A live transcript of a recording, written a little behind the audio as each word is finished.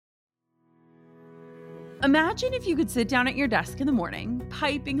Imagine if you could sit down at your desk in the morning,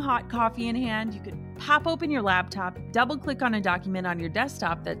 piping hot coffee in hand. You could pop open your laptop, double-click on a document on your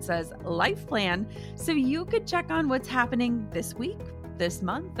desktop that says Life Plan, so you could check on what's happening this week, this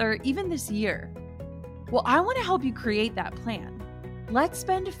month, or even this year. Well, I want to help you create that plan. Let's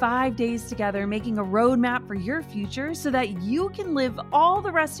spend 5 days together making a roadmap for your future so that you can live all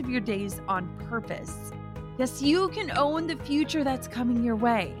the rest of your days on purpose. Yes, you can own the future that's coming your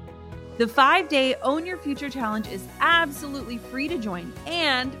way. The 5-day Own Your Future Challenge is absolutely free to join,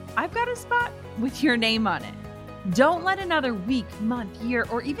 and I've got a spot with your name on it. Don't let another week, month, year,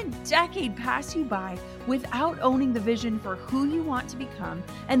 or even decade pass you by without owning the vision for who you want to become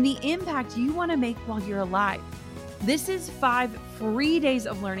and the impact you want to make while you're alive. This is 5 free days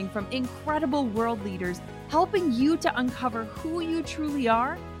of learning from incredible world leaders, helping you to uncover who you truly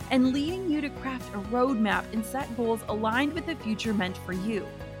are and leading you to craft a roadmap and set goals aligned with the future meant for you.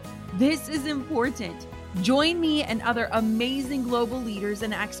 This is important. Join me and other amazing global leaders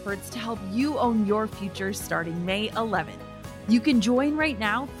and experts to help you own your future starting May 11th. You can join right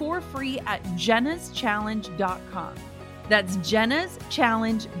now for free at jennaschallenge.com. That's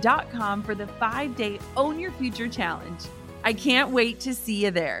jennaschallenge.com for the 5-day Own Your Future Challenge. I can't wait to see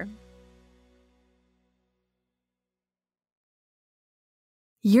you there.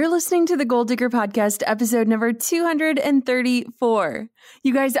 You're listening to the Goal Digger Podcast, episode number 234.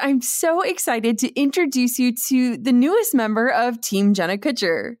 You guys, I'm so excited to introduce you to the newest member of Team Jenna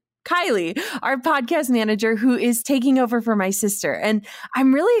Kutcher, Kylie, our podcast manager who is taking over for my sister. And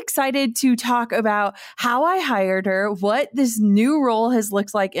I'm really excited to talk about how I hired her, what this new role has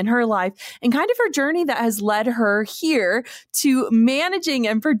looked like in her life, and kind of her journey that has led her here to managing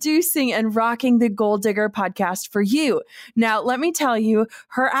and producing and rocking the Goal Digger podcast for you. Now, let me tell you,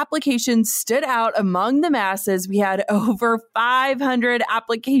 her application stood out among the masses. We had over 500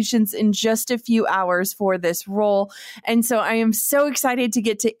 applications in just a few hours for this role. And so I am so excited to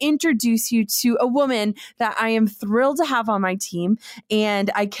get to introduce you to a woman that I am thrilled to have on my team, and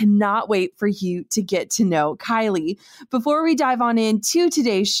I cannot wait for you to get to know Kylie. Before we dive on into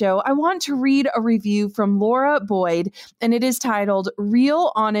today's show, I want to read a review from Laura Boyd, and it is titled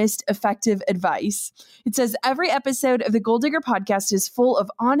Real, Honest, Effective Advice. It says, every episode of the Goal Digger podcast is full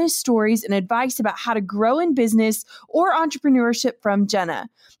of honest stories and advice about how to grow in business or entrepreneurship from Jenna.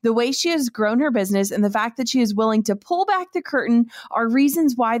 The way she has grown her business and the fact that she is willing to pull back the curtain are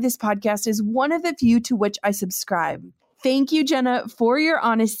reasons why this podcast is one of the few to which I subscribe. Thank you, Jenna, for your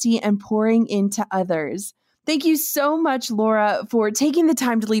honesty and pouring into others. Thank you so much, Laura, for taking the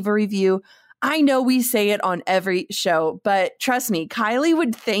time to leave a review. I know we say it on every show, but trust me, Kylie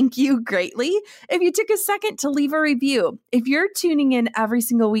would thank you greatly if you took a second to leave a review. If you're tuning in every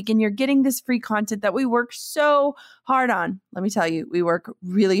single week and you're getting this free content that we work so hard on, let me tell you, we work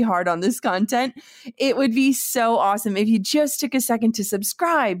really hard on this content. It would be so awesome if you just took a second to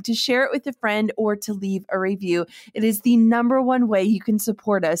subscribe, to share it with a friend, or to leave a review. It is the number one way you can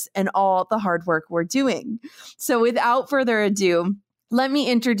support us and all the hard work we're doing. So without further ado, let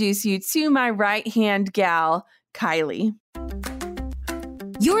me introduce you to my right-hand gal, Kylie.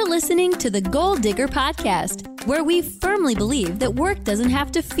 You're listening to the Goal Digger Podcast, where we firmly believe that work doesn't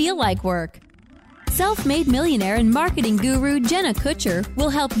have to feel like work. Self-made millionaire and marketing guru Jenna Kutcher will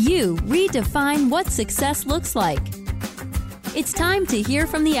help you redefine what success looks like. It's time to hear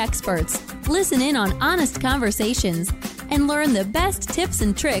from the experts, listen in on honest conversations, and learn the best tips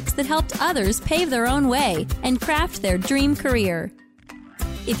and tricks that helped others pave their own way and craft their dream career.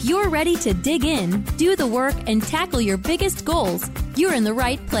 If you're ready to dig in, do the work, and tackle your biggest goals, you're in the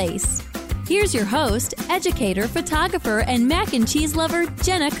right place. Here's your host, educator, photographer, and mac and cheese lover,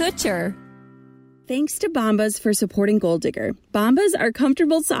 Jenna Kutcher. Thanks to Bombas for supporting Goal Digger. Bombas are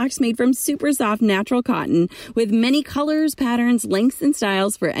comfortable socks made from super soft natural cotton with many colors, patterns, lengths, and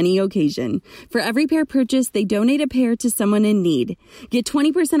styles for any occasion. For every pair purchased, they donate a pair to someone in need. Get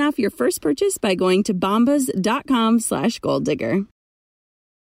 20% off your first purchase by going to bombas.com/goaldigger.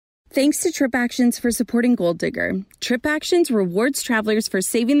 Thanks to TripActions for supporting Goal Digger. TripActions rewards travelers for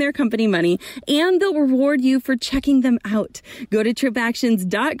saving their company money, and they'll reward you for checking them out. Go to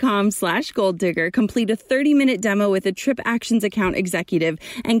tripactions.com/goaldigger, complete a 30-minute demo with a TripActions account executive,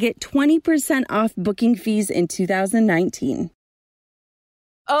 and get 20% off booking fees in 2019.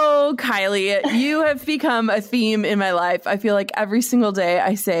 Oh, Kylie, you have become a theme in my life. I feel like every single day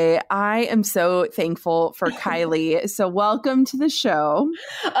I say, I am so thankful for Kylie. So welcome to the show.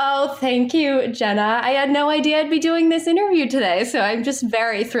 Oh, thank you, Jenna. I had no idea I'd be doing this interview today, so I'm just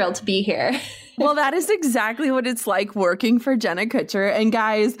very thrilled to be here. Well, that is exactly what it's like working for Jenna Kutcher. And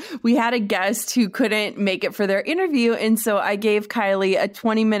guys, we had a guest who couldn't make it for their interview. And so I gave Kylie a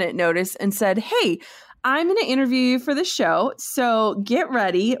 20-minute notice and said, hey, I'm going to interview you for the show. So get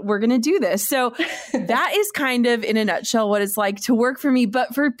ready. We're going to do this. So that is kind of in a nutshell what it's like to work for me.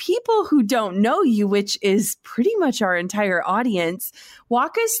 But for people who don't know you, which is pretty much our entire audience,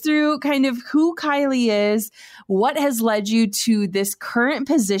 walk us through kind of who Kylie is, what has led you to this current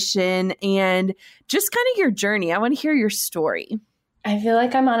position, and just kind of your journey. I want to hear your story. I feel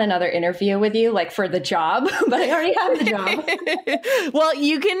like I'm on another interview with you, like for the job, but I already have the job. Well,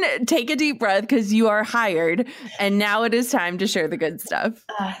 you can take a deep breath because you are hired. And now it is time to share the good stuff.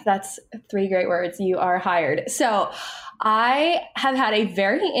 That's 3 great words. You are hired. So I have had a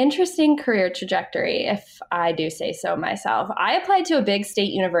very interesting career trajectory, if I do say so myself. I applied to a big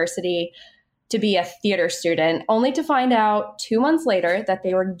state university to be a theater student, only to find out 2 months later that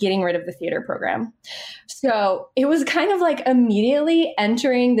they were getting rid of the theater program. So it was kind of like immediately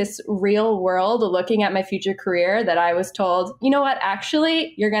entering this real world, looking at my future career, that I was told, you know what,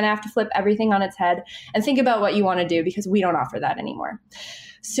 actually, you're going to have to flip everything on its head and think about what you want to do because we don't offer that anymore.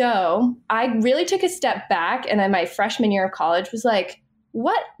 So I really took a step back, and then my freshman year of college was like,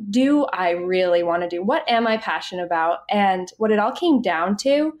 what do I really want to do? What am I passionate about? And what it all came down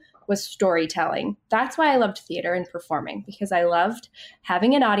to was storytelling. That's why I loved theater and performing, because I loved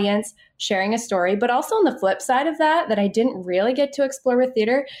having an audience, sharing a story. But also on the flip side of that I didn't really get to explore with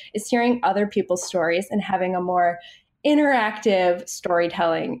theater, is hearing other people's stories and having a more interactive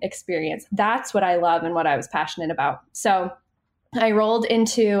storytelling experience. That's what I love and what I was passionate about. So I rolled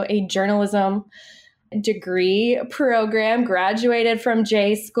into a journalism degree program, graduated from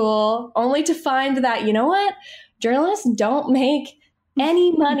J school, only to find that, you know what, journalists don't make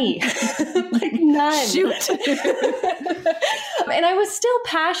any money, like none. Shoot. And I was still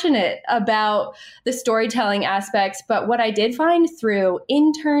passionate about the storytelling aspects. But what I did find through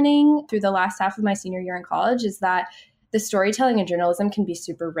interning through the last half of my senior year in college is that the storytelling in journalism can be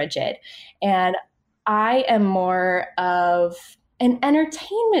super rigid. And I am more of an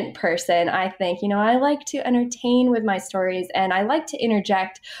entertainment person, I think. You know, I like to entertain with my stories, and I like to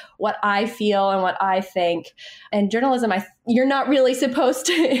interject what I feel and what I think. And journalism, you're not really supposed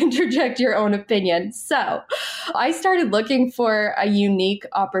to interject your own opinion. So I started looking for a unique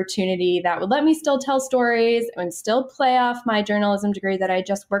opportunity that would let me still tell stories and still play off my journalism degree that I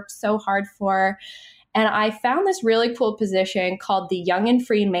just worked so hard for. And I found this really cool position called the Young and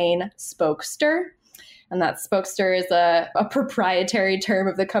Free Maine Spokester. And that spokester is a proprietary term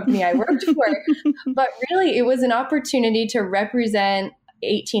of the company I worked for. But really, it was an opportunity to represent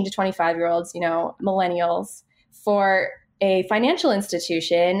 18 to 25-year-olds, you know, millennials, for a financial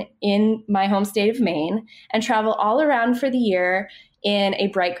institution in my home state of Maine, and travel all around for the year in a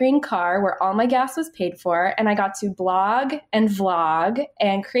bright green car where all my gas was paid for. And I got to blog and vlog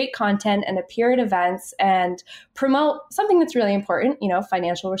and create content and appear at events and promote something that's really important, you know,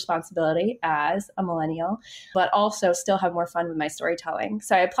 financial responsibility as a millennial, but also still have more fun with my storytelling.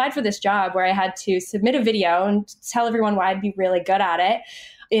 So I applied for this job where I had to submit a video and tell everyone why I'd be really good at it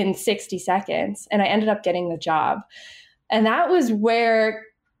in 60 seconds. And I ended up getting the job. And that was where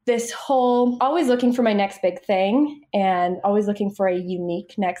this whole always looking for my next big thing and always looking for a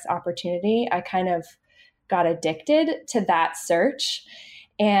unique next opportunity, I kind of got addicted to that search.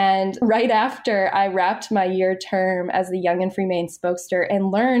 And right after I wrapped my year term as the Young and Free Maine Spokester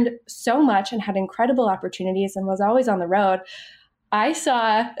and learned so much and had incredible opportunities and was always on the road, I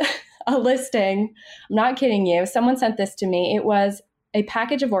saw a listing. I'm not kidding you. Someone sent this to me. It was a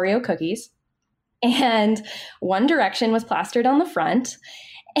package of Oreo cookies, and One Direction was plastered on the front.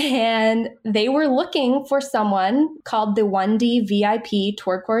 And they were looking for someone called the 1D VIP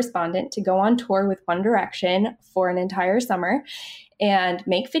tour correspondent to go on tour with One Direction for an entire summer and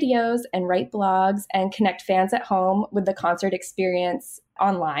make videos and write blogs and connect fans at home with the concert experience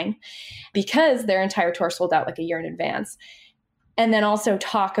online, because their entire tour sold out like a year in advance. And then also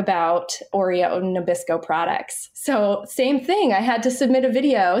talk about Oreo and Nabisco products. So same thing. I had to submit a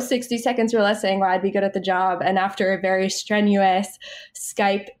video, 60 seconds or less, saying why I'd be good at the job. And after a very strenuous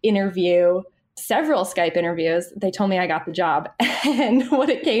Skype interview, several Skype interviews, they told me I got the job. And what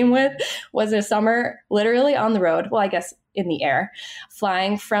it came with was a summer literally on the road. Well, I guess in the air,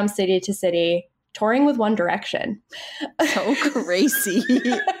 flying from city to city, touring with One Direction. So crazy.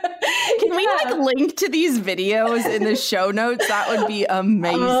 Can we link to these videos in the show notes? That would be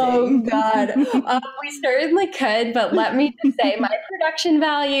amazing. Oh, God. We certainly could, but let me just say my production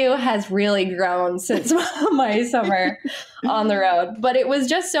value has really grown since my summer on the road. But it was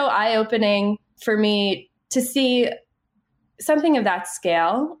just so eye-opening for me to see something of that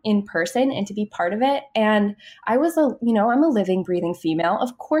scale in person and to be part of it. And I was I'm a living, breathing female.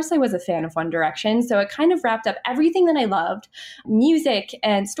 Of course I was a fan of One Direction. So it kind of wrapped up everything that I loved, music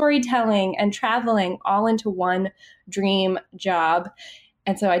and storytelling and traveling, all into one dream job.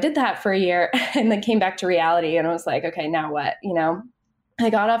 And so I did that for a year and then came back to reality and I was like, okay, now what? I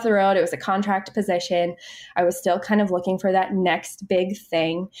got off the road. It was a contract position. I was still kind of looking for that next big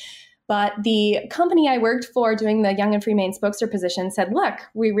thing. But the company I worked for doing the Young and Free Maine spokesperson position said, look,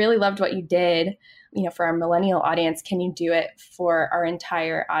 we really loved what you did, for our millennial audience. Can you do it for our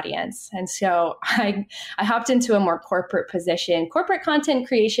entire audience? And so I hopped into a more corporate position, corporate content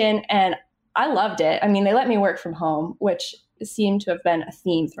creation, and I loved it. I mean, they let me work from home, which seemed to have been a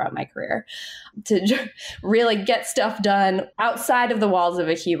theme throughout my career, to really get stuff done outside of the walls of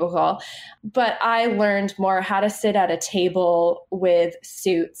a cubicle. But I learned more how to sit at a table with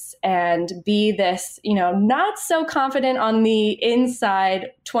suits and be this, not so confident on the inside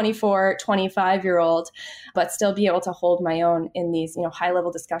 24, 25-year-old, but still be able to hold my own in these,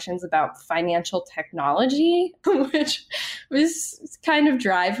 high-level discussions about financial technology, which was kind of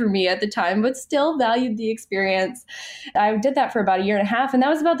dry for me at the time, but still valued the experience. I did that for about a year and a half. And that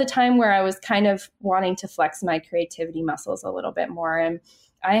was about the time where I was kind of wanting to flex my creativity muscles a little bit more. And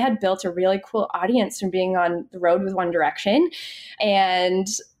I had built a really cool audience from being on the road with One Direction. And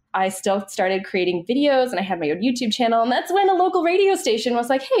I still started creating videos and I had my own YouTube channel. And that's when a local radio station was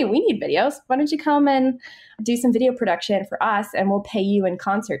like, hey, we need videos. Why don't you come and do some video production for us and we'll pay you in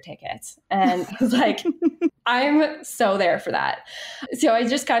concert tickets? And I was like, I'm so there for that. So I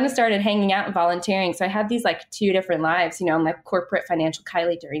just kind of started hanging out and volunteering. So I had these like two different lives, I'm like corporate financial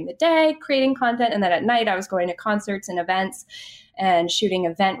Kylie during the day, creating content. And then at night I was going to concerts and events and shooting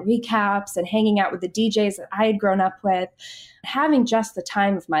event recaps and hanging out with the DJs that I had grown up with, having just the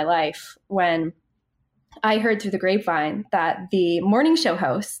time of my life when I heard through the grapevine that the morning show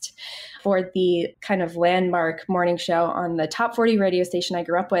host for the kind of landmark morning show on the top 40 radio station I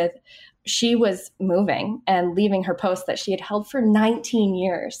grew up with, she was moving and leaving her post that she had held for 19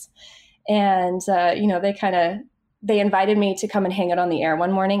 years. And, they invited me to come and hang out on the air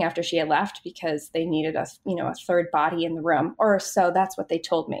one morning after she had left because they needed a third body in the room. Or so that's what they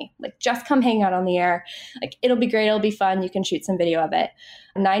told me. Like, just come hang out on the air. Like, it'll be great. It'll be fun. You can shoot some video of it.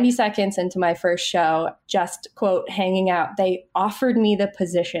 90 seconds into my first show, just quote, hanging out, they offered me the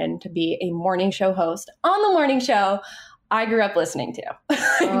position to be a morning show host on the morning show I grew up listening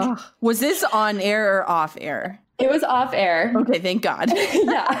to. Was this on air or off air? It was off air. Okay, thank God.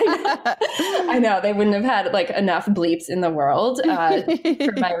 Yeah, I know. They wouldn't have had like enough bleeps in the world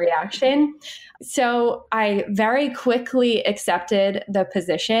for my reaction. So I very quickly accepted the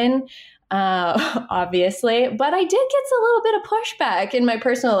position, obviously, but I did get a little bit of pushback in my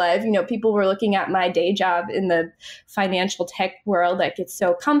personal life. People were looking at my day job in the financial tech world like it's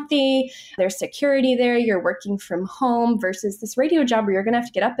so comfy. There's security there. You're working from home versus this radio job where you're going to have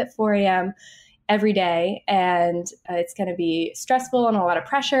to get up at 4 a.m. every day, and it's going to be stressful and a lot of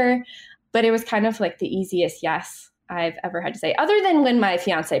pressure. But it was kind of like the easiest yes I've ever had to say, other than when my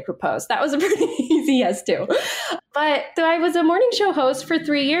fiance proposed. That was a pretty easy yes too. But I was a morning show host for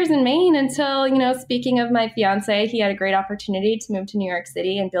 3 years in Maine until, speaking of my fiance, he had a great opportunity to move to New York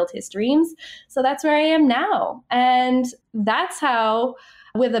City and build his dreams. So that's where I am now. And that's how,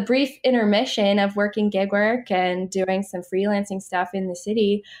 with a brief intermission of working gig work and doing some freelancing stuff in the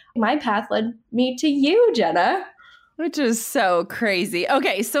city, my path led me to you, Jenna. Which is so crazy.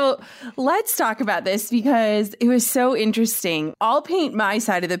 Okay, so let's talk about this because it was so interesting. I'll paint my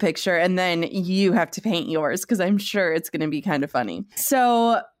side of the picture and then you have to paint yours because I'm sure it's going to be kind of funny.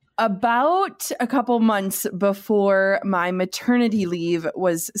 So about a couple months before my maternity leave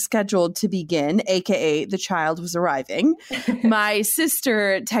was scheduled to begin, aka the child was arriving, my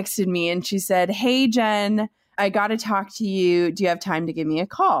sister texted me and she said, "Hey, Jen, I got to talk to you. Do you have time to give me a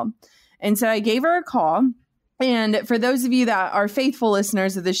call?" And so I gave her a call. And for those of you that are faithful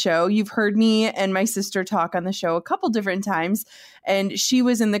listeners of the show, you've heard me and my sister talk on the show a couple different times. And she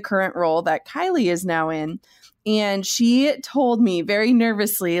was in the current role that Kylie is now in. And she told me very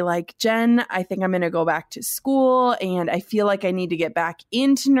nervously, like, "Jen, I think I'm going to go back to school and I feel like I need to get back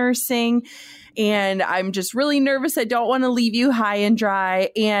into nursing. And I'm just really nervous. I don't want to leave you high and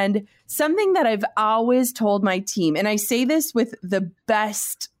dry." And something that I've always told my team, and I say this with the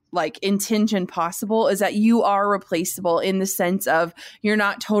best intention possible, is that you are replaceable in the sense of you're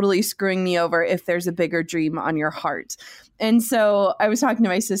not totally screwing me over if there's a bigger dream on your heart. And so I was talking to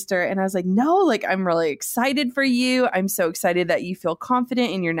my sister and I was like, "No, I'm really excited for you. I'm so excited that you feel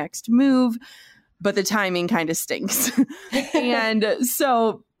confident in your next move, but the timing kind of stinks." And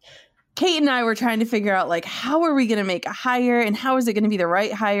so Kate and I were trying to figure out like, how are we going to make a hire and how is it going to be the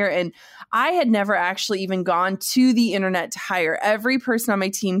right hire? And I had never actually even gone to the internet to hire. Every person on my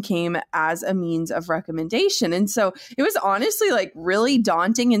team came as a means of recommendation. And so it was honestly like really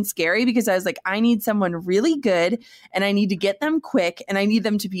daunting and scary because I was like, I need someone really good and I need to get them quick and I need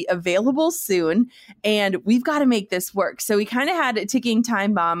them to be available soon. And we've got to make this work. So we kind of had a ticking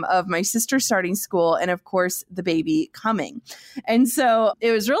time bomb of my sister starting school and of course the baby coming. And so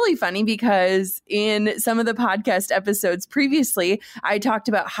it was really funny because in some of the podcast episodes previously, I talked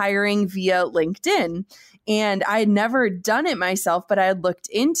about hiring via LinkedIn. And I had never done it myself, but I had looked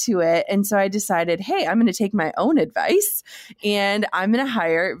into it. And so I decided, hey, I'm going to take my own advice and I'm going to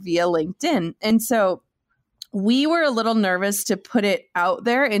hire via LinkedIn. And so we were a little nervous to put it out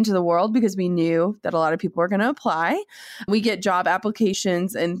there into the world because we knew that a lot of people were going to apply. We get job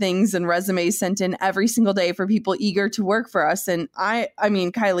applications and things and resumes sent in every single day for people eager to work for us. And I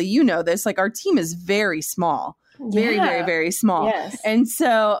mean, Kylie, you know this, like our team is very small. Very, very, very small. Yes. And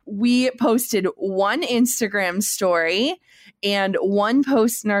so we posted one Instagram story and one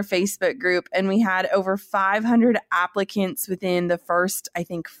post in our Facebook group, and we had over 500 applicants within the first, I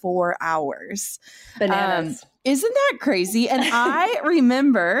think, 4 hours. Bananas. Isn't that crazy? And I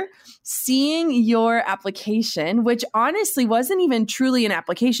remember seeing your application, which honestly wasn't even truly an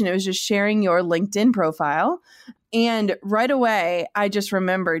application. It was just sharing your LinkedIn profile. And right away, I just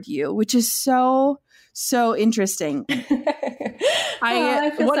remembered you, which is so interesting. Isn't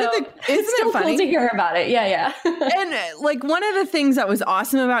it funny to hear about it? Yeah. And like one of the things that was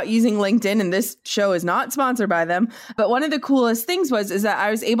awesome about using LinkedIn, and this show is not sponsored by them, but one of the coolest things is that I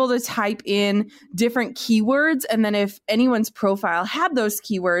was able to type in different keywords. And then if anyone's profile had those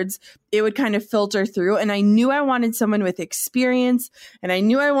keywords, it would kind of filter through. And I knew I wanted someone with experience, and I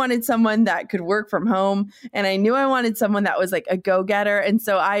knew I wanted someone that could work from home, and I knew I wanted someone that was like a go-getter. And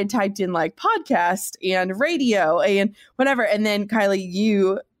so I had typed in like podcast and radio and whatever. And then Kylie,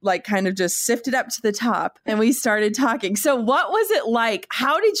 you like kind of just sifted up to the top and we started talking. So what was it like?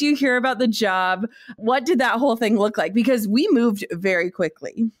 How did you hear about the job? What did that whole thing look like? Because we moved very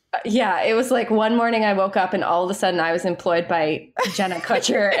quickly. Yeah, it was like one morning I woke up and all of a sudden I was employed by Jenna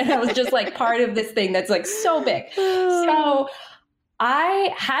Kutcher and I was just like part of this thing that's like so big. So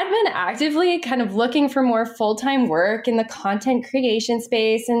I had been actively kind of looking for more full-time work in the content creation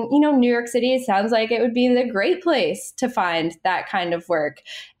space. And, you know, New York City, it sounds like it would be the great place to find that kind of work.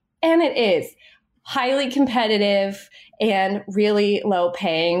 And it is highly competitive and really low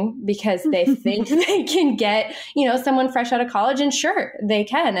paying because they think they can get, you know, someone fresh out of college, and sure, they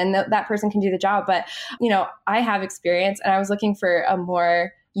can, and that person can do the job. But, you know, I have experience and I was looking for a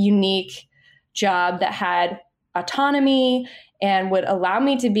more unique job that had autonomy and would allow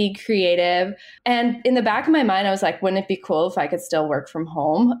me to be creative. And in the back of my mind, I was like, wouldn't it be cool if I could still work from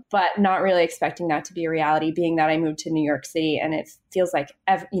home? But not really expecting that to be a reality, being that I moved to New York City and it feels like,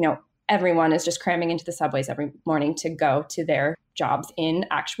 everyone is just cramming into the subways every morning to go to their jobs in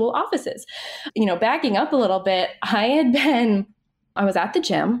actual offices. You know, backing up a little bit, I was at the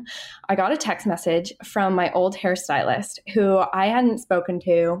gym. I got a text message from my old hairstylist who I hadn't spoken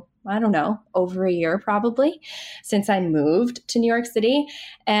to, I don't know, over a year probably since I moved to New York City.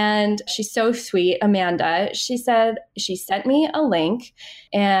 And she's so sweet, Amanda. She said she sent me a link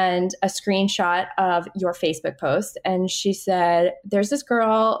and a screenshot of your Facebook post. And she said, there's this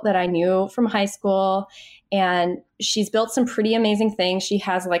girl that I knew from high school and she's built some pretty amazing things. She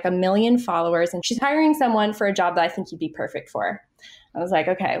has like 1 million followers and she's hiring someone for a job that I think you'd be perfect for. I was like,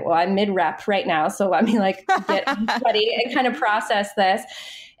 okay, well, I'm mid-rep right now. So let me like get ready and kind of process this.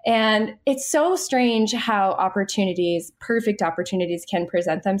 And it's so strange how perfect opportunities can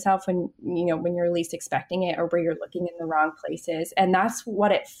present themselves when you're least expecting it or where you're looking in the wrong places. And that's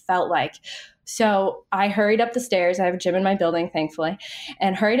what it felt like. So I hurried up the stairs. I have a gym in my building, thankfully,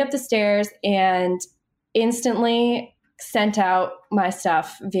 and hurried up the stairs and instantly sent out my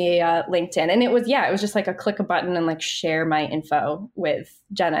stuff via LinkedIn. And it was just like a click a button and like share my info with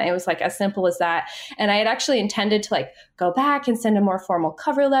Jenna. It was like as simple as that. And I had actually intended to like go back and send a more formal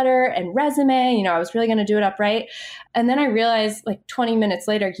cover letter and resume. You know, I was really going to do it upright. And then I realized like 20 minutes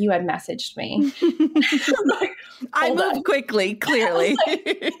later, you had messaged me. I moved quickly, clearly.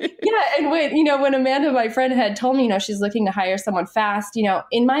 And when Amanda, my friend, had told me, she's looking to hire someone fast,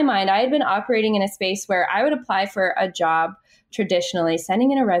 in my mind, I had been operating in a space where I would apply for a job traditionally,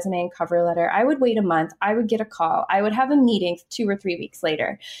 sending in a resume and cover letter. I would wait a month. I would get a call. I would have a meeting 2 or 3 weeks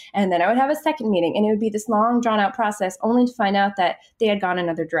later. And then I would have a second meeting. And it would be this long, drawn out process only to find out that they had gone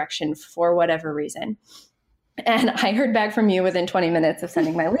another direction for whatever reason. And I heard back from you within 20 minutes of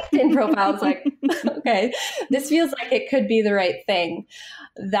sending my LinkedIn profile. I was like, okay, this feels like it could be the right thing.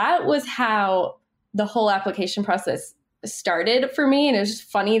 That was how the whole application process started for me. And it was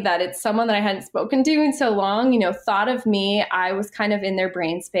just funny that it's someone that I hadn't spoken to in so long, thought of me. I was kind of in their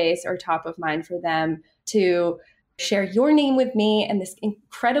brain space or top of mind for them to share your name with me and this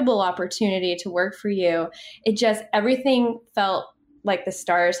incredible opportunity to work for you. Everything felt like the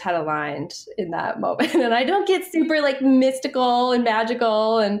stars had aligned in that moment. And I don't get super like mystical and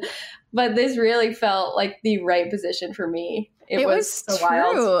magical, but this really felt like the right position for me. It was so true.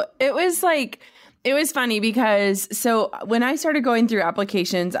 Wild. It was funny because when I started going through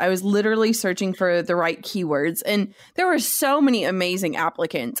applications, I was literally searching for the right keywords, and there were so many amazing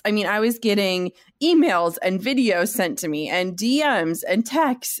applicants. I mean, I was getting emails and videos sent to me and DMs and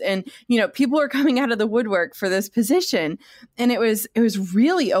texts, and people were coming out of the woodwork for this position. And it was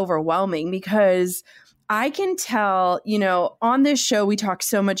really overwhelming because I can tell, on this show, we talk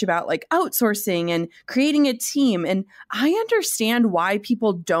so much about like outsourcing and creating a team. And I understand why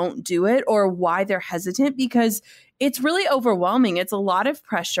people don't do it or why they're hesitant, because it's really overwhelming. It's a lot of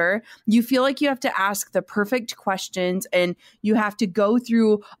pressure. You feel like you have to ask the perfect questions and you have to go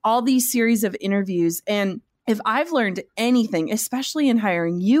through all these series of interviews. And if I've learned anything, especially in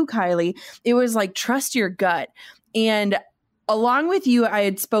hiring you, Kylie, it was like, trust your gut. And along with you, I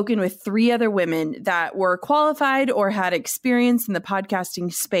had spoken with 3 other women that were qualified or had experience in the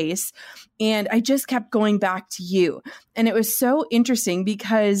podcasting space. And I just kept going back to you. And it was so interesting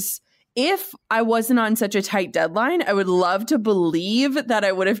because if I wasn't on such a tight deadline, I would love to believe that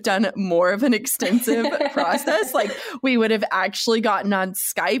I would have done more of an extensive process. Like we would have actually gotten on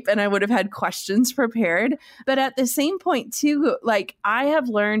Skype and I would have had questions prepared. But at the same point too, like I have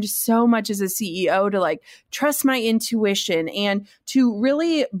learned so much as a CEO to like trust my intuition and to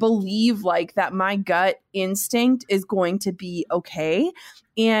really believe like that my gut instinct is going to be okay.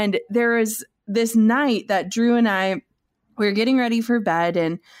 And there is this night that Drew and we were getting ready for bed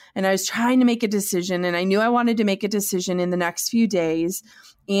and I was trying to make a decision, and I knew I wanted to make a decision in the next few days.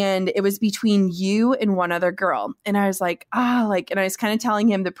 And it was between you and one other girl. And I was like, and I was kind of telling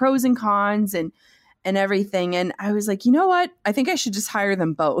him the pros and cons and everything. And I was like, you know what? I think I should just hire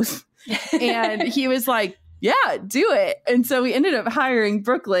them both. And he was like, yeah, do it. And so we ended up hiring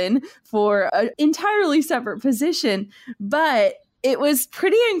Brooklyn for an entirely separate position. But it was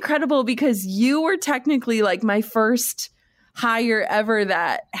pretty incredible because you were technically like my first hire ever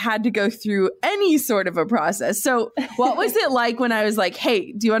that had to go through any sort of a process. So what was it like when I was like,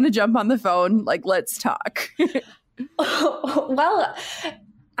 hey, do you want to jump on the phone? Like, let's talk. Well,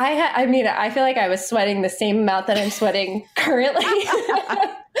 I feel like I was sweating the same amount that I'm sweating currently.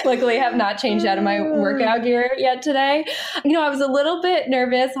 Luckily, I have not changed out of my workout gear yet today. I was a little bit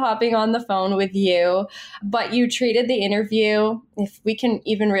nervous hopping on the phone with you, but you treated the interview, if we can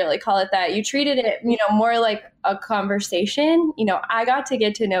even really call it that, you treated it, more like a conversation. I got to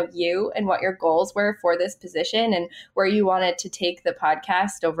get to know you and what your goals were for this position and where you wanted to take the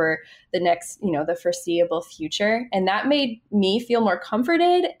podcast over the next, the foreseeable future. And that made me feel more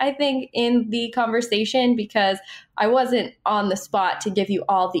comforted, I think, in the conversation because I wasn't on the spot to give you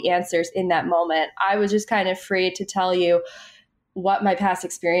all the answers in that moment. I was just kind of free to tell you what my past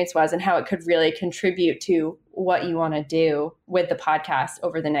experience was and how it could really contribute to what you want to do with the podcast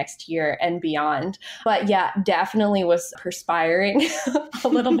over the next year and beyond. But yeah, definitely was perspiring a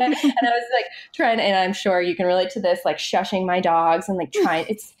little bit. And I was like trying, and I'm sure you can relate to this, like shushing my dogs and like trying,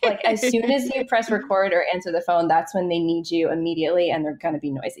 it's like as soon as you press record or answer the phone, that's when they need you immediately and they're going to be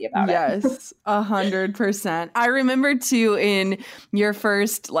noisy about it. Yes, 100%. I remember too in your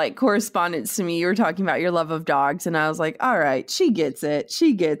first like correspondence to me, you were talking about your love of dogs and I was like, all right, she gets it.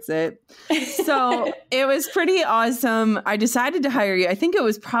 She gets it. So it was pretty awesome. I decided to hire you. I think it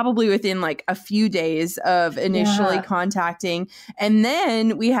was probably within like a few days of initially contacting. And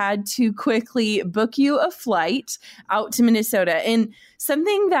then we had to quickly book you a flight out to Minnesota. And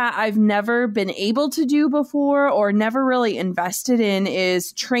something that I've never been able to do before or never really invested in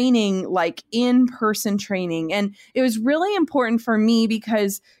is training, like in-person training. And it was really important for me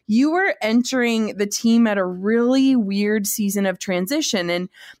because you were entering the team at a really weird season of transition.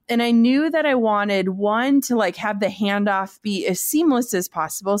 And I knew that I wanted one to like have the handoff be as seamless as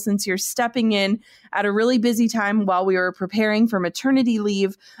possible since you're stepping in at a really busy time while we were preparing for maternity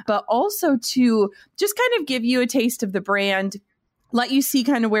leave, but also to just kind of give you a taste of the brand, let you see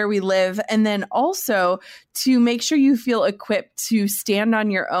kind of where we live, and then also to make sure you feel equipped to stand on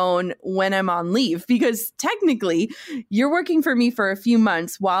your own when I'm on leave, because technically you're working for me for a few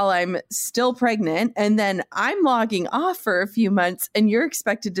months while I'm still pregnant, and then I'm logging off for a few months and you're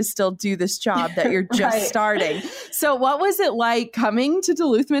expected to still do this job that you're just starting. So what was it like coming to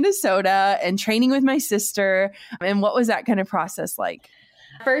Duluth, Minnesota and training with my sister? And what was that kind of process like?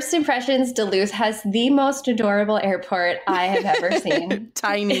 First impressions, Duluth has the most adorable airport I have ever seen.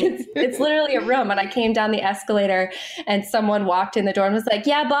 Tiny. It's literally a room. And I came down the escalator and someone walked in the door and was like,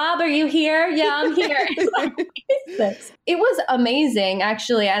 yeah, Bob, are you here? Yeah, I'm here. It was amazing,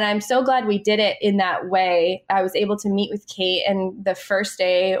 actually. And I'm so glad we did it in that way. I was able to meet with Kate, and the first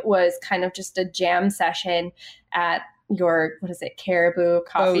day was kind of just a jam session at your, Caribou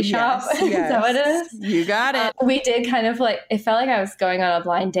coffee shop. Yes. Is that what it is? You got it. We did kind of like, it felt like I was going on a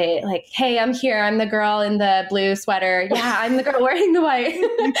blind date. Like, hey, I'm here. I'm the girl in the blue sweater. Yeah, I'm the girl wearing the white.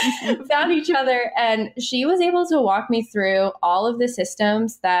 Found each other. And she was able to walk me through all of the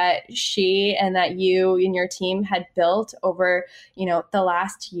systems that she and that you and your team had built over, the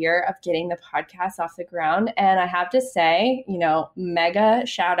last year of getting the podcast off the ground. And I have to say, mega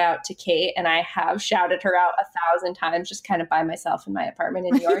shout out to Kate. And I have shouted her out 1,000 times, just kind of by myself in my apartment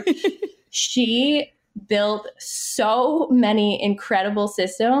in New York. She built so many incredible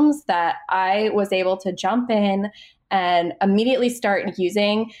systems that I was able to jump in and immediately start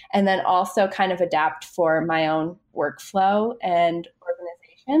using, and then also kind of adapt for my own workflow and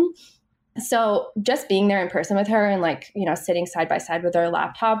organization. So just being there in person with her and sitting side by side with our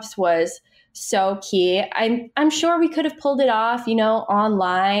laptops was so key. I'm sure we could have pulled it off,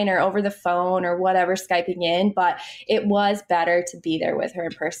 online or over the phone or whatever, Skyping in, but it was better to be there with her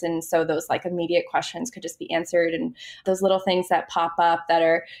in person. So those immediate questions could just be answered, and those little things that pop up that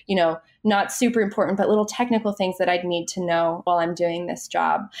are, not super important, but little technical things that I'd need to know while I'm doing this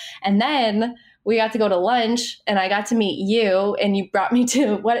job. And then we got to go to lunch, and I got to meet you, and you brought me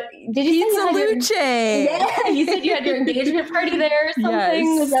to what did you Pizza Luce? Yeah, you said you had your engagement party there or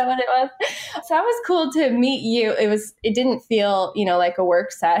something. Yes. Is that what it was? So that was cool to meet you. It didn't feel, like a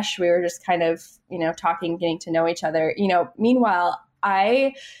work sesh. We were just kind of, talking, getting to know each other. Meanwhile,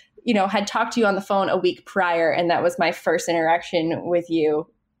 I, had talked to you on the phone a week prior, and that was my first interaction with you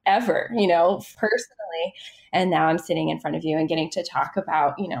ever, personally. And now I'm sitting in front of you and getting to talk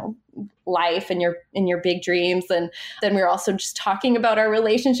about, life and your big dreams. And then we were also just talking about our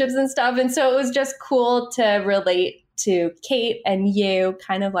relationships and stuff. And so it was just cool to relate to Kate and you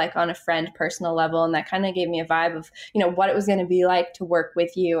kind of on a friend personal level. And that kind of gave me a vibe of, what it was going to be like to work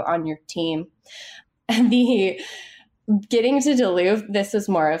with you on your team. And getting to Duluth, this is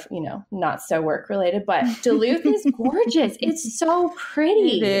more of, not so work related, but Duluth is gorgeous. It's so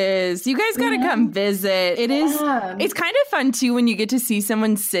pretty. It is. You guys got to come visit. It is. It's kind of fun too when you get to see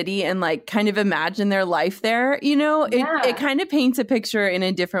someone's city and kind of imagine their life there. It kind of paints a picture in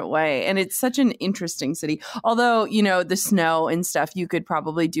a different way. And it's such an interesting city. Although, the snow and stuff, you could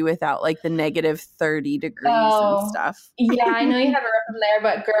probably do without the negative 30 degrees and stuff. Yeah, I know you have a rough from there,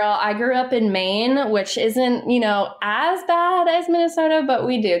 but girl, I grew up in Maine, which isn't, as bad as Minnesota, but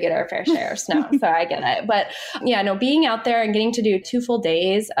we do get our fair share of snow. So I get it. But yeah, no, being out there and getting to do 2 full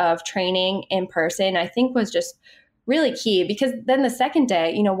days of training in person, I think was just really key, because then the second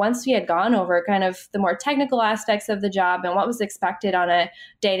day, once we had gone over kind of the more technical aspects of the job and what was expected on a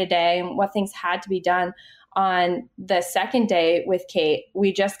day-to-day and what things had to be done, on the second day with Kate,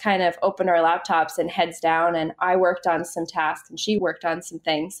 we just kind of opened our laptops and heads down, and I worked on some tasks and she worked on some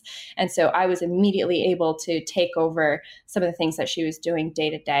things. And so I was immediately able to take over some of the things that she was doing day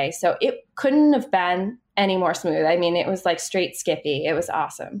to day. So it couldn't have been any more smooth. I mean, it was straight Skippy. It was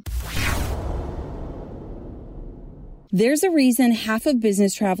awesome. There's a reason half of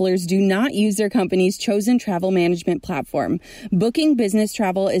business travelers do not use their company's chosen travel management platform. Booking business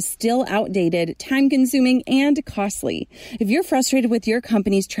travel is still outdated, time-consuming, and costly. If you're frustrated with your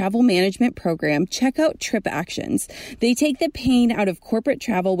company's travel management program, check out Trip Actions. They take the pain out of corporate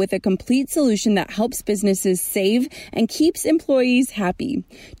travel with a complete solution that helps businesses save and keeps employees happy.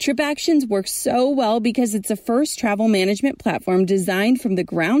 Trip Actions works so well because it's the first travel management platform designed from the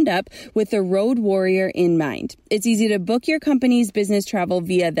ground up with the road warrior in mind. It's easy to book your company's business travel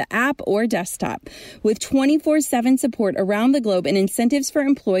via the app or desktop. With 24/7 support around the globe and incentives for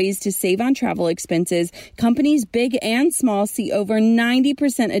employees to save on travel expenses, companies big and small see over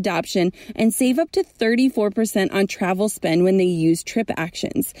 90% adoption and save up to 34% on travel spend when they use Trip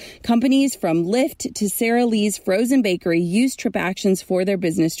Actions. Companies from Lyft to Sara Lee's Frozen Bakery use Trip Actions for their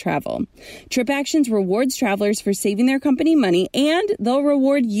business travel. Trip Actions rewards travelers for saving their company money, and they'll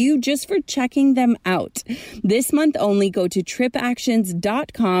reward you just for checking them out. This month only, only go to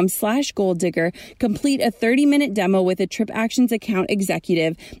tripactions.com/goaldigger, complete a 30-minute demo with a TripActions account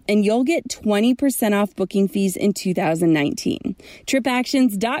executive, and you'll get 20% off booking fees in 2019.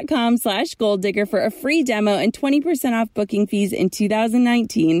 tripactions.com/goaldigger for a free demo and 20% off booking fees in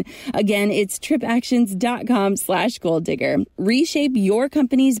 2019. Again, it's tripactions.com/goaldigger. Reshape your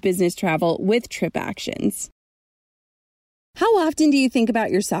company's business travel with TripActions. How often do you think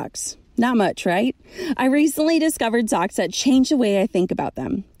about your socks? Not much, right? I recently discovered socks that change the way I think about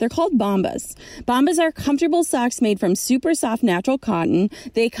them. They're called Bombas. Bombas are comfortable socks made from super soft natural cotton.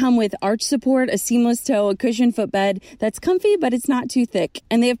 They come with arch support, a seamless toe, a cushioned footbed that's comfy, but it's not too thick.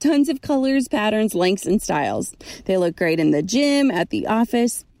 And they have tons of colors, patterns, lengths, and styles. They look great in the gym, at the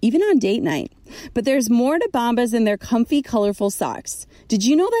office, even on date night. But there's more to Bombas than their comfy, colorful socks. Did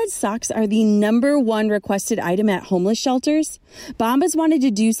you know that socks are the #1 requested item at homeless shelters? Bombas wanted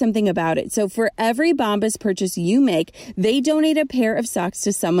to do something about it, so for every Bombas purchase you make, they donate a pair of socks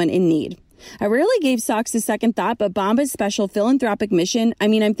to someone in need. I rarely gave socks a second thought, but Bombas' special philanthropic mission,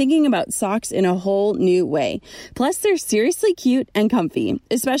 I'm thinking about socks in a whole new way. Plus, they're seriously cute and comfy,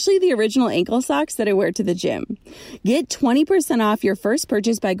 especially the original ankle socks that I wear to the gym. Get 20% off your first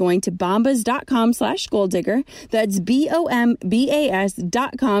purchase by going to bombas.com/goaldigger. That's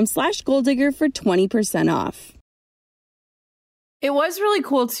BOMBAS.com/goaldigger for 20% off. It was really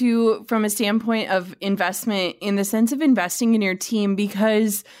cool too, from a standpoint of investment, in the sense of investing in your team,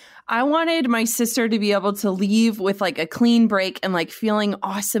 because I wanted my sister to be able to leave with like a clean break and like feeling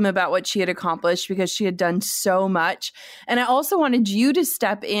awesome about what she had accomplished because she had done so much. And I also wanted you to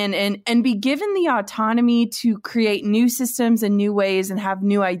step in and be given the autonomy to create new systems and new ways and have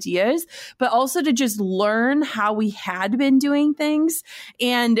new ideas, but also to just learn how we had been doing things.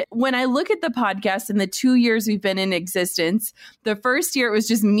 And when I look at the podcast in the 2 years we've been in existence, the first year it was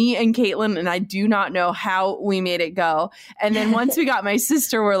just me and Caitlin, and I do not know how we made it go. And then once we got my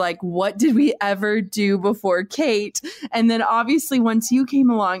sister, we're like, what did we ever do before Kate? And then obviously once you came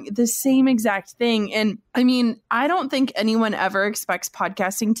along, the same exact thing. And I don't think anyone ever expects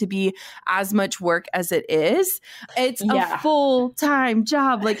podcasting to be as much work as it is. It's a full-time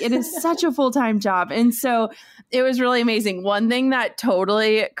job. Like, it is such a full-time job. And so it was really amazing. One thing that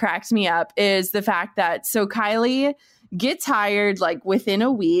totally cracked me up is the fact that, so Kylie gets hired like within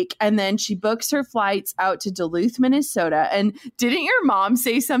a week, and then she books her flights out to Duluth, Minnesota. And didn't your mom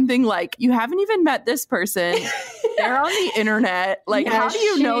say something like, you haven't even met this person? They're on the internet. Like, how do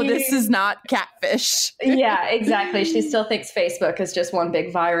you know this is not catfish? Yeah, exactly. She still thinks Facebook is just one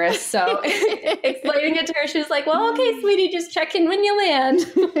big virus. So explaining it to her, she's like, well, okay, sweetie, just check in when you land.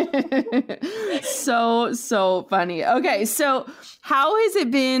 So funny. Okay, so how has it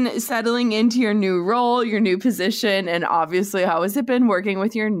been settling into your new role, your new position, and obviously how has it been working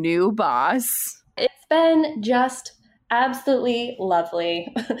with your new boss? It's been just absolutely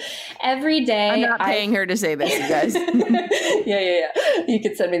lovely. Every day. I'm not paying her to say this, you guys. Yeah. You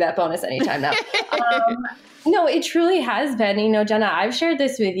could send me that bonus anytime now. No, it truly has been. Jenna, I've shared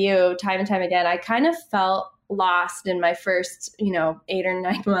this with you time and time again. I kind of felt lost in my first, 8 or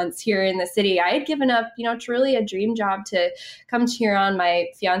 9 months here in the city. I had given up, truly a dream job to come cheer on my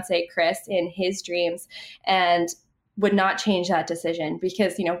fiance, Chris, in his dreams, and would not change that decision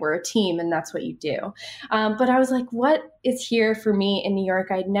because, we're a team and that's what you do. But I was like, what is here for me in New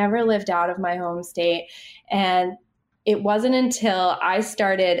York? I'd never lived out of my home state. And it wasn't until I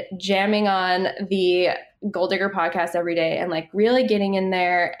started jamming on the Goal Digger podcast every day and like really getting in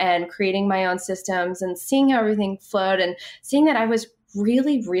there and creating my own systems and seeing how everything flowed and seeing that I was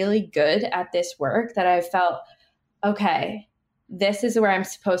really, really good at this work, that I felt, okay, this is where I'm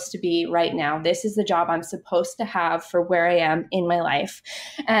supposed to be right now. This is the job I'm supposed to have for where I am in my life.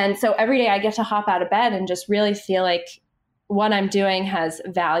 And so every day I get to hop out of bed and just really feel like what I'm doing has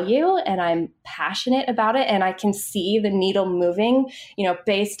value and I'm passionate about it. And I can see the needle moving,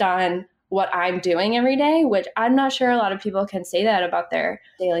 based on what I'm doing every day, which I'm not sure a lot of people can say that about their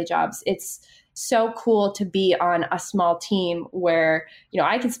daily jobs. It's so cool to be on a small team where,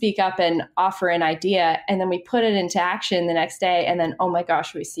 I can speak up and offer an idea and then we put it into action the next day. And then, oh my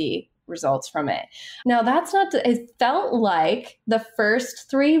gosh, we see results from it. Now it felt like the first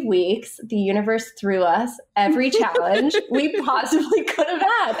 3 weeks, the universe threw us every challenge we possibly could have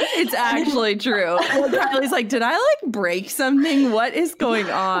had. It's actually true. Kylie's like, did I like break something? What is going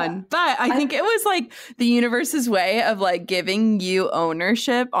on? But I think it was like the universe's way of like giving you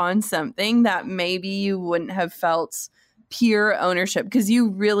ownership on something that maybe you wouldn't have felt pure ownership, because you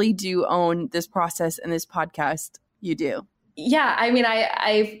really do own this process and this podcast. You do. Yeah.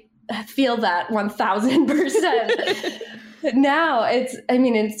 I feel that 1000%. Now it's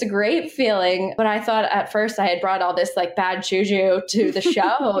a great feeling, but I thought at first I had brought all this like bad juju to the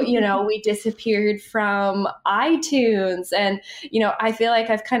show. We disappeared from iTunes, and, I feel like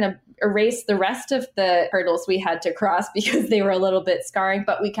I've kind of erased the rest of the hurdles we had to cross because they were a little bit scarring,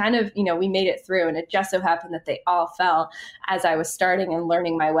 but we kind of, we made it through, and it just so happened that they all fell as I was starting and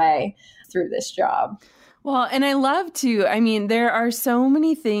learning my way through this job. Well, and I love to, there are so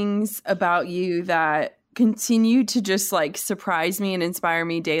many things about you that continue to just like surprise me and inspire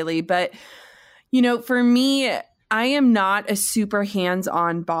me daily. But, for me, I am not a super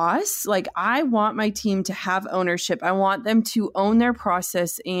hands-on boss. Like, I want my team to have ownership. I want them to own their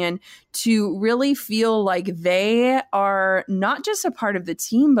process and to really feel like they are not just a part of the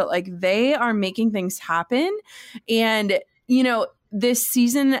team, but like they are making things happen. And, this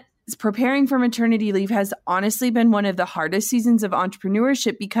season, preparing for maternity leave has honestly been one of the hardest seasons of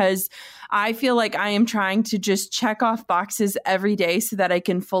entrepreneurship because I feel like I am trying to just check off boxes every day so that I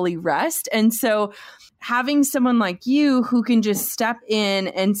can fully rest. And so having someone like you who can just step in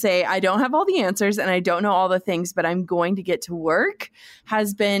and say, I don't have all the answers and I don't know all the things, but I'm going to get to work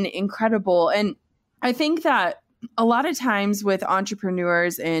has been incredible. And I think that a lot of times with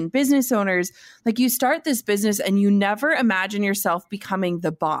entrepreneurs and business owners, like you start this business and you never imagine yourself becoming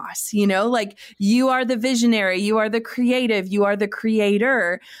the boss, like you are the visionary, you are the creative, you are the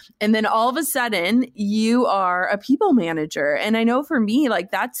creator. And then all of a sudden you are a people manager. And I know for me,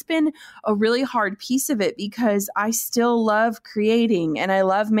 like that's been a really hard piece of it because I still love creating and I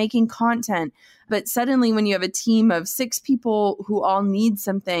love making content. But suddenly when you have a team of 6 people who all need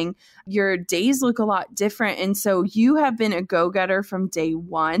something, your days look a lot different. And so you have been a go-getter from day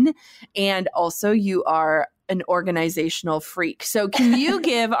one. And also you are an organizational freak. So can you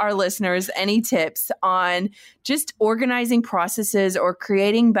give our listeners any tips on just organizing processes or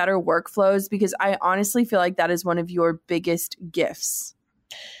creating better workflows? Because I honestly feel like that is one of your biggest gifts.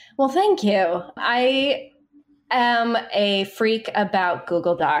 Well, thank you. I am a freak about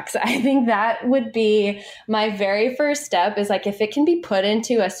Google Docs. I think that would be my very first step is like, if it can be put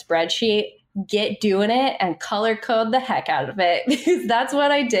into a spreadsheet, get doing it and color code the heck out of it, because that's what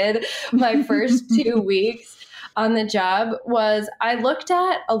I did my first 2 weeks on the job. Was I looked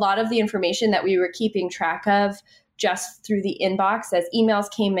at a lot of the information that we were keeping track of just through the inbox as emails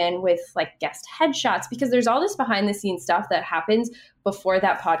came in with like guest headshots, because there's all this behind the scenes stuff that happens before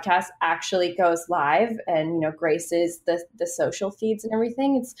that podcast actually goes live and, graces the social feeds and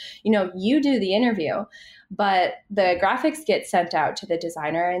everything. It's, you do the interview, but the graphics get sent out to the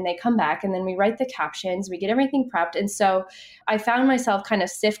designer and they come back and then we write the captions, we get everything prepped. And so I found myself kind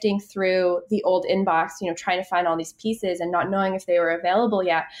of sifting through the old inbox, trying to find all these pieces and not knowing if they were available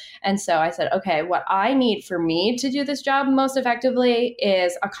yet. And so I said, okay, what I need for me to do this job most effectively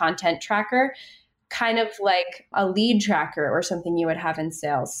is a content tracker, kind of like a lead tracker or something you would have in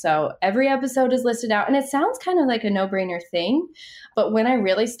sales. So every episode is listed out, and it sounds kind of like a no-brainer thing. But when I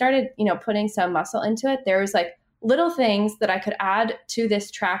really started, putting some muscle into it, there was like little things that I could add to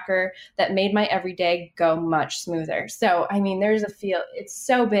this tracker that made my everyday go much smoother. So, there's a field, it's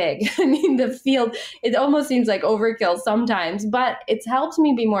so big. The field, it almost seems like overkill sometimes, but it's helped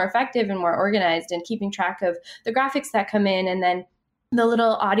me be more effective and more organized and keeping track of the graphics that come in, and then the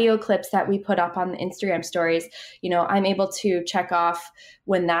little audio clips that we put up on the Instagram stories. I'm able to check off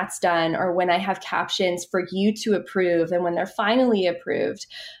when that's done, or when I have captions for you to approve and when they're finally approved.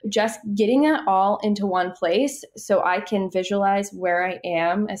 Just getting that all into one place so I can visualize where I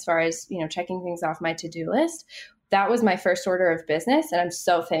am as far as, checking things off my to-do list. That was my first order of business. And I'm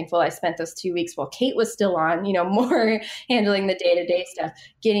so thankful I spent those 2 weeks while Kate was still on, more handling the day-to-day stuff,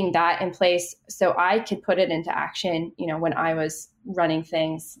 getting that in place so I could put it into action, when I was running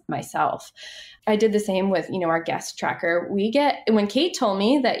things myself. I did the same with, our guest tracker. When Kate told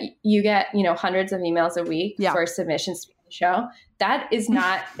me that you get, hundreds of emails a week for submissions to the show, that is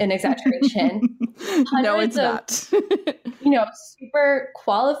not an exaggeration. No, it's not. Super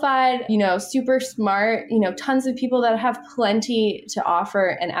qualified, super smart, tons of people that have plenty to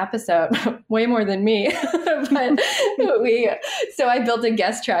offer an episode, way more than me. So I built a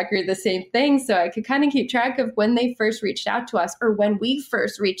guest tracker, the same thing. So I could kind of keep track of when they first reached out to us, or when we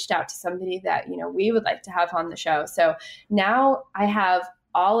first reached out to somebody that, we would like to have on the show. So now I have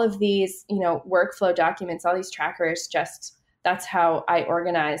all of these, workflow documents, all these trackers, that's how I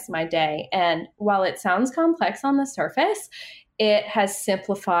organize my day. And while it sounds complex on the surface, it has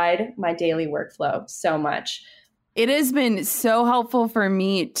simplified my daily workflow so much. It has been so helpful for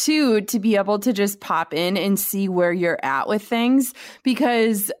me too, to be able to just pop in and see where you're at with things,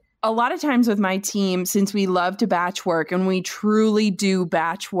 because a lot of times with my team, since we love to batch work and we truly do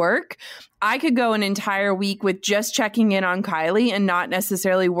batch work, I could go an entire week with just checking in on Kylie and not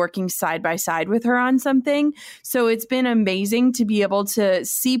necessarily working side by side with her on something. So it's been amazing to be able to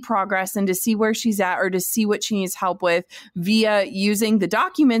see progress and to see where she's at or to see what she needs help with via using the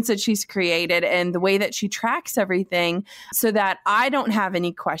documents that she's created and the way that she tracks everything so that I don't have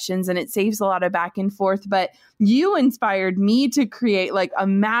any questions and it saves a lot of back and forth. But you inspired me to create like a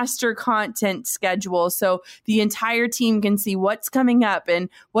master content schedule so the entire team can see what's coming up and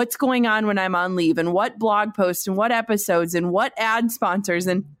what's going on when I'm on leave and what blog posts and what episodes and what ad sponsors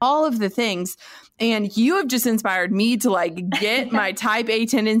and all of the things. And you have just inspired me to like get my type A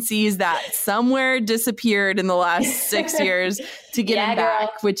tendencies that somewhere disappeared in the last 6 years to get them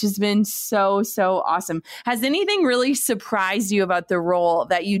back, which has been so, so awesome. Has anything really surprised you about the role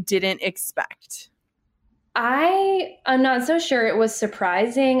that you didn't expect? I'm not so sure it was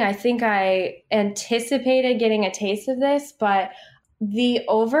surprising. I think I anticipated getting a taste of this, but the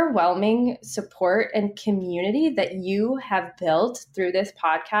overwhelming support and community that you have built through this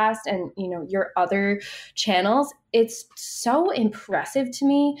podcast and, you know, your other channels, it's so impressive to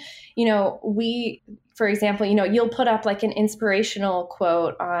me. You know, for example, you know, you'll put up like an inspirational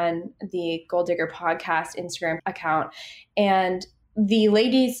quote on the Gold Digger podcast Instagram account, and the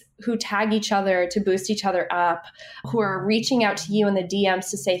ladies who tag each other to boost each other up, who are reaching out to you in the DMs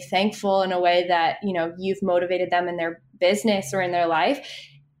to say thankful in a way that, you know, you've motivated them in their business or in their life.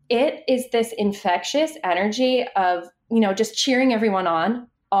 It is this infectious energy of, you know, just cheering everyone on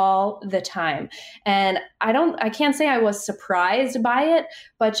all the time. And I can't say I was surprised by it,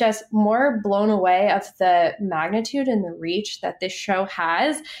 but just more blown away of the magnitude and the reach that this show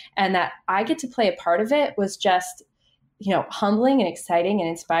has, and that I get to play a part of it was just, you know, humbling and exciting and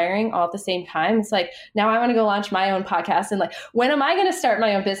inspiring all at the same time. It's like, now I want to go launch my own podcast. And like, when am I going to start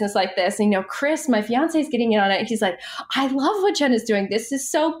my own business like this? And, you know, Chris, my fiance, is getting in on it. He's like, I love what Jenna's doing. This is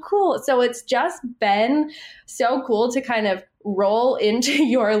so cool. So it's just been so cool to kind of roll into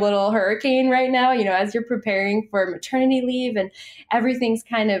your little hurricane right now, you know, as you're preparing for maternity leave and everything's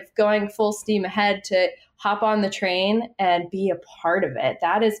kind of going full steam ahead to hop on the train and be a part of it.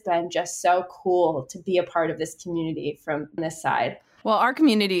 That has been just so cool to be a part of this community from this side. Well, our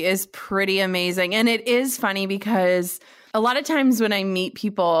community is pretty amazing. And it is funny because a lot of times when I meet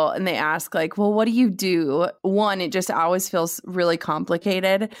people and they ask like, well, what do you do? One, it just always feels really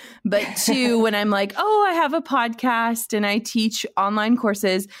complicated. But two, when I'm like, oh, I have a podcast and I teach online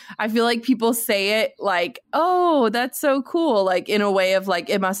courses, I feel like people say it like, oh, that's so cool. Like in a way of like,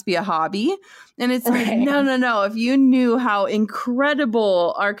 it must be a hobby. And it's like, no. If you knew how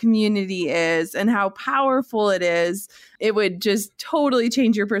incredible our community is and how powerful it is, it would just totally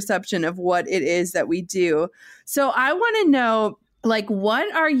change your perception of what it is that we do. So I want to know, like,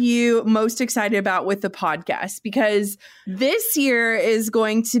 what are you most excited about with the podcast? Because this year is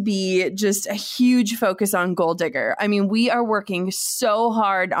going to be just a huge focus on Gold Digger. I mean, we are working so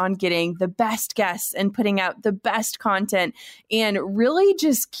hard on getting the best guests and putting out the best content and really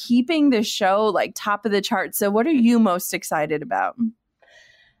just keeping the show like top of the charts. So what are you most excited about?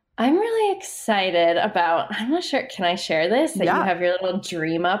 I'm really excited about, I'm not sure, can I share this? That you have your little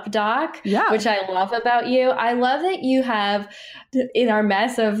dream up doc, which I love about you. I love that you have, in our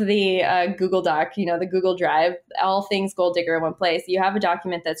mess of the Google Doc, you know, the Google Drive, all things Gold Digger in one place. You have a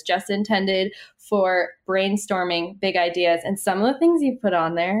document that's just intended for brainstorming big ideas. And some of the things you put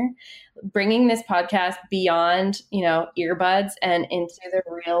on there, bringing this podcast beyond, you know, earbuds and into the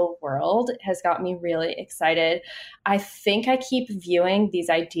real world has got me really excited. I think I keep viewing these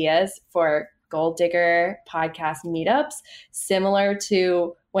ideas for Gold Digger podcast meetups similar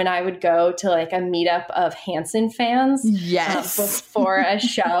to when I would go to like a meetup of Hanson fans before a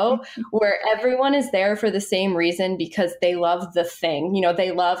show where everyone is there for the same reason because they love the thing. You know,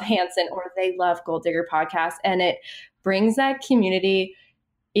 they love Hanson or they love Gold Digger podcast, and it brings that community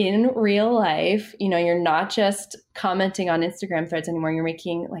in real life. You know, you're not just commenting on Instagram threads anymore. You're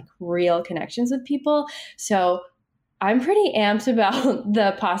making like real connections with people. So I'm pretty amped about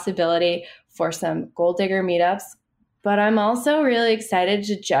the possibility for some Gold Digger meetups, but I'm also really excited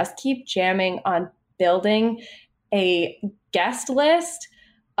to just keep jamming on building a guest list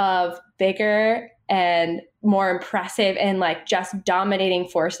of bigger and more impressive and like just dominating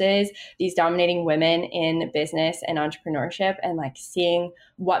forces, these dominating women in business and entrepreneurship, and like seeing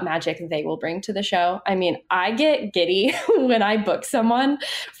what magic they will bring to the show. I mean, I get giddy when I book someone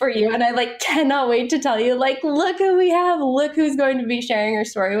for you, and I like cannot wait to tell you, like, look who we have, look who's going to be sharing her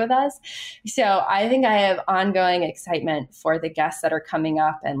story with us. So I think I have ongoing excitement for the guests that are coming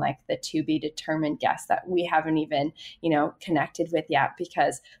up and like the to be determined guests that we haven't even, you know, connected with yet,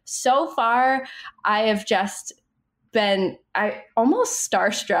 because so far I have just been almost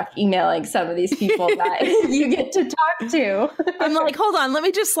starstruck emailing some of these people that you get to talk to. I'm like, hold on, let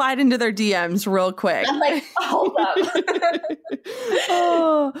me just slide into their DMs real quick. I'm like, hold up.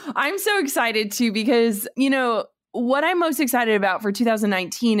 Oh, I'm so excited too, because, what I'm most excited about for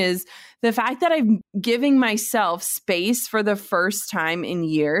 2019 is the fact that I'm giving myself space for the first time in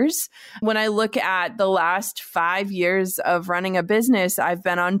years. When I look at the last 5 years of running a business, I've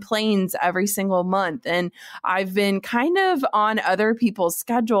been on planes every single month, and I've been kind of on other people's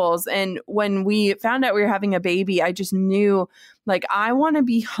schedules. And when we found out we were having a baby, I just knew, like, I want to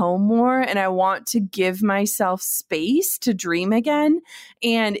be home more and I want to give myself space to dream again.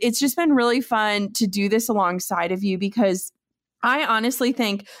 And it's just been really fun to do this alongside of you, because I honestly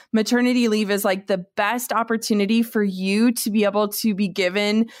think maternity leave is like the best opportunity for you to be able to be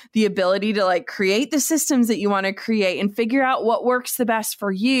given the ability to like create the systems that you want to create and figure out what works the best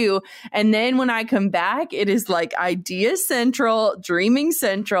for you. And then when I come back, it is like idea central, dreaming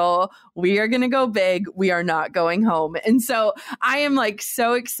central. We are going to go big. We are not going home. And so I am like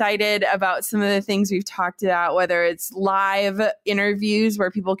so excited about some of the things we've talked about, whether it's live interviews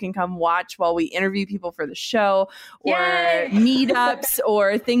where people can come watch while we interview people for the show, or meetups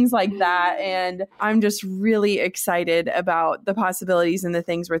or things like that. And I'm just really excited about the possibilities and the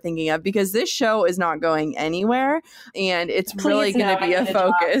things we're thinking of, because this show is not going anywhere and it's really going to be a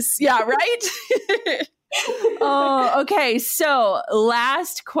focus. Yeah, right? Oh, okay. So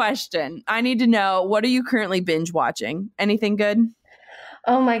last question. I need to know, what are you currently binge watching? Anything good?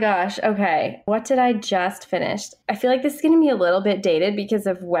 Oh my gosh. Okay. What did I just finish? I feel like this is going to be a little bit dated because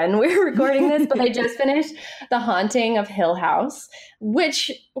of when we're recording this, but I just finished The Haunting of Hill House, which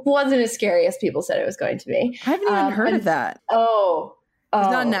wasn't as scary as people said it was going to be. I haven't even heard of that. Oh. It's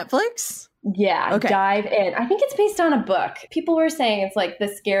on Netflix? Yeah. Okay. Dive in. I think it's based on a book. People were saying it's like the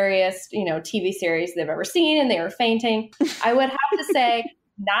scariest, TV series they've ever seen, and they were fainting. I would have to say,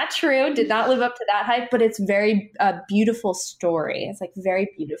 not true. Did not live up to that hype, but it's very beautiful story. It's like very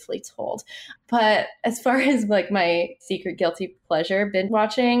beautifully told. But as far as like my secret guilty pleasure binge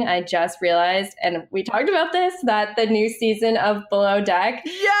watching, I just realized, and we talked about this, that the new season of Below Deck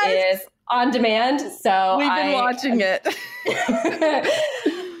is on demand. So we've been watching it.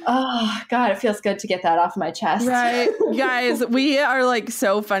 Oh, God, it feels good to get that off my chest. Right. Guys, we are like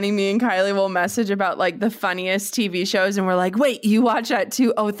so funny. Me and Kylie will message about like the funniest TV shows, and we're like, wait, you watch that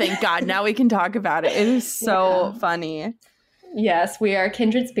too? Oh, thank God. Now we can talk about it. It is so funny. Yes, we are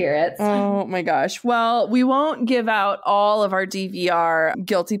kindred spirits. Oh my gosh. Well, we won't give out all of our DVR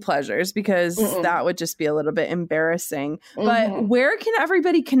guilty pleasures because that would just be a little bit embarrassing. But where can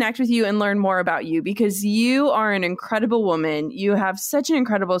everybody connect with you and learn more about you? Because you are an incredible woman. You have such an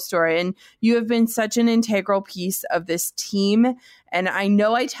incredible story, and you have been such an integral piece of this team. And I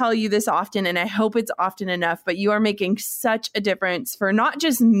know I tell you this often, and I hope it's often enough, but you are making such a difference for not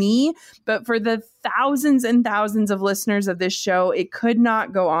just me, but for the thousands and thousands of listeners of this show. It could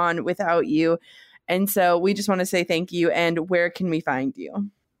not go on without you. And so we just want to say thank you. And where can we find you?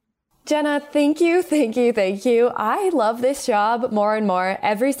 Jenna, thank you, thank you, thank you. I love this job more and more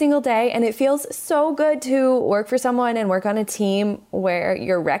every single day, and it feels so good to work for someone and work on a team where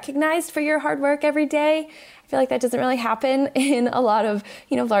you're recognized for your hard work every day. I feel like that doesn't really happen in a lot of,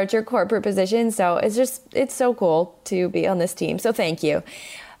 larger corporate positions. So it's so cool to be on this team. So thank you.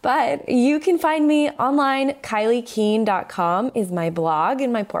 But you can find me online. KylieKeen.com is my blog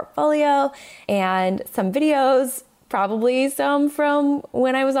and my portfolio, and some videos, probably some from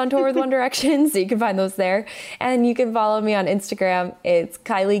when I was on tour with One Direction. So you can find those there. And you can follow me on Instagram. It's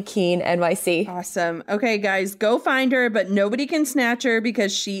Kylie Keen NYC. Awesome. Okay, guys, go find her, but nobody can snatch her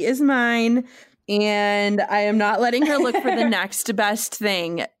because she is mine. And I am not letting her look for the next best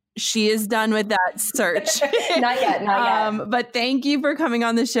thing. She is done with that search. Not yet. But thank you for coming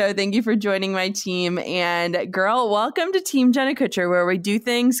on the show. Thank you for joining my team. And girl, welcome to Team Jenna Kutcher, where we do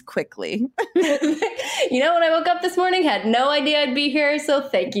things quickly. When I woke up this morning, had no idea I'd be here. So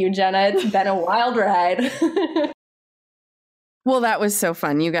thank you, Jenna. It's been a wild ride. Well, that was so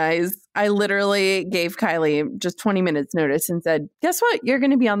fun, you guys. I literally gave Kylie just 20 minutes notice and said, guess what? You're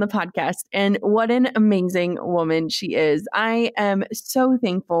going to be on the podcast. And what an amazing woman she is. I am so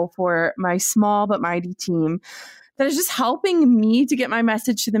thankful for my small but mighty team that is just helping me to get my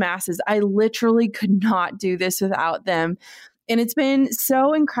message to the masses. I literally could not do this without them. And it's been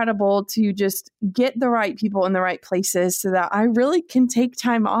so incredible to just get the right people in the right places so that I really can take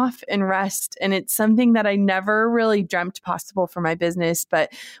time off and rest. And it's something that I never really dreamt possible for my business.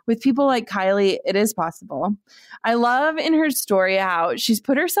 But with people like Kylie, it is possible. I love in her story how she's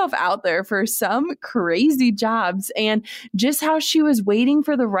put herself out there for some crazy jobs and just how she was waiting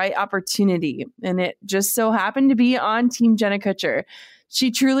for the right opportunity. And it just so happened to be on Team Jenna Kutcher. She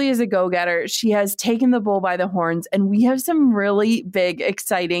truly is a go-getter. She has taken the bull by the horns, and we have some really big,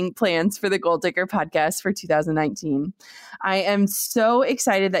 exciting plans for the Goal Digger podcast for 2019. I am so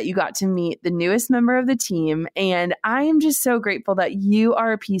excited that you got to meet the newest member of the team, and I am just so grateful that you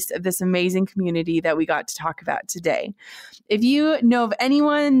are a piece of this amazing community that we got to talk about today. If you know of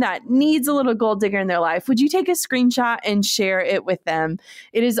anyone that needs a little gold digger in their life, would you take a screenshot and share it with them?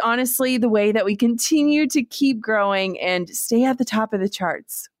 It is honestly the way that we continue to keep growing and stay at the top of the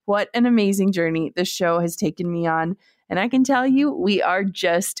charts. What an amazing journey this show has taken me on. And I can tell you, we are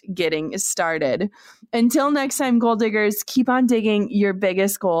just getting started. Until next time, gold diggers, keep on digging your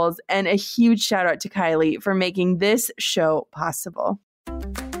biggest goals. And a huge shout out to Kylie for making this show possible.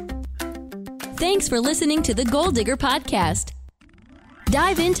 Thanks for listening to the Goal Digger Podcast.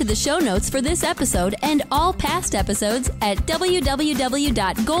 Dive into the show notes for this episode and all past episodes at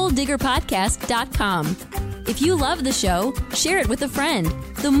www.goaldiggerpodcast.com. If you love the show, share it with a friend.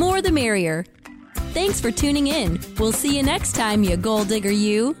 The more the merrier. Thanks for tuning in. We'll see you next time, you gold digger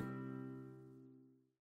you.